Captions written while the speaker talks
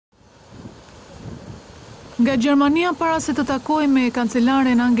Nga Gjermania, para se të takojë me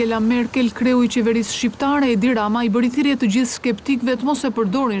kancelaren Angela Merkel, kreu i qeverisë shqiptare Edi Rama i bëri thirrje të gjithë skeptikëve të mos e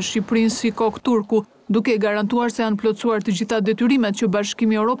përdorin Shqipërinë si kokë turku, duke garantuar se janë plotësuar të gjitha detyrimet që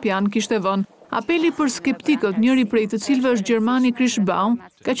Bashkimi Evropian kishte vënë. Apeli për skeptikët, njëri prej të cilëve është Gjermani Krishbaum,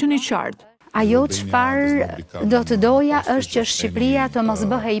 ka qenë i qartë. Ajo çfarë do të doja është që Shqipëria të mos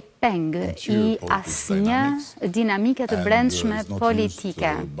bëhej peng i asnjë dinamike të brendshme politike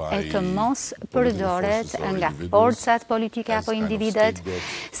e të mos përdoret nga forcat politike apo individet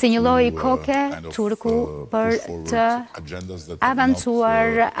si një lloj koke turku për të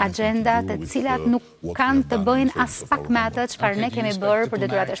avancuar agenda të cilat nuk kanë të bëjnë as pak me atë çfarë ne kemi bërë për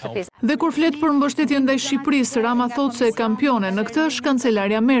detyrat e shtëpisë. Dhe kur flet për mbështetjen ndaj Shqipërisë, Rama thotë se kampione në këtë është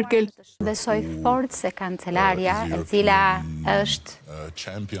kancelarja Merkel. Besoj fort se kancelaria, e cila është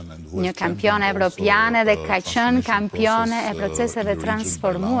një kampione evropiane dhe ka qenë kampione e proceseve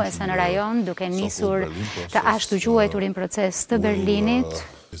transformuese në rajon, duke nisur të ashtu quajturin proces të Berlinit,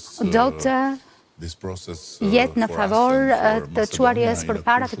 do të jetë në favor të çuarjes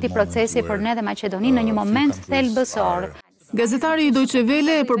përpara të këtij procesi për ne dhe Maqedoninë në një moment thelbësor. Gazetari i Deutsche Well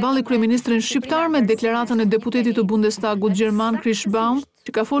e përballi kryeministrin shqiptar me deklaratën e deputetit të Bundestagut gjerman Krishbaum,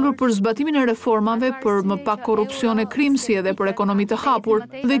 që ka folur për zbatimin e reformave, për më pak korrupsion e krim si edhe për ekonomi të hapur,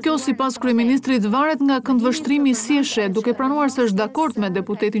 dhe kjo sipas kryeministrit varet nga këndvështrimi si e shet, duke pranuar se është dakord me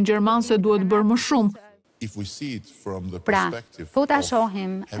deputetin gjerman se duhet bërë më shumë. Pra, po ta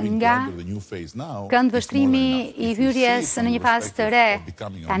shohim nga këndvështrimi i hyrjes në një fazë të re,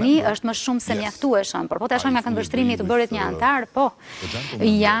 tani është më shumë se mjaftueshëm, por po ta shohim nga këndvështrimi të bërit një antar, po,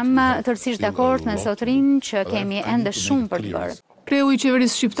 jam tërësisht dakord me zotrin që kemi ende shumë për të bërë. Kreu i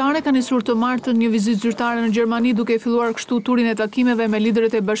qeverisë shqiptare ka nisur të martën një vizitë zyrtare në Gjermani duke filluar kështu turin e takimeve me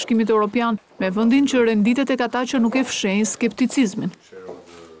liderët e Bashkimit Evropian, me vendin që renditet tek ata që nuk e fshehin skepticizmin.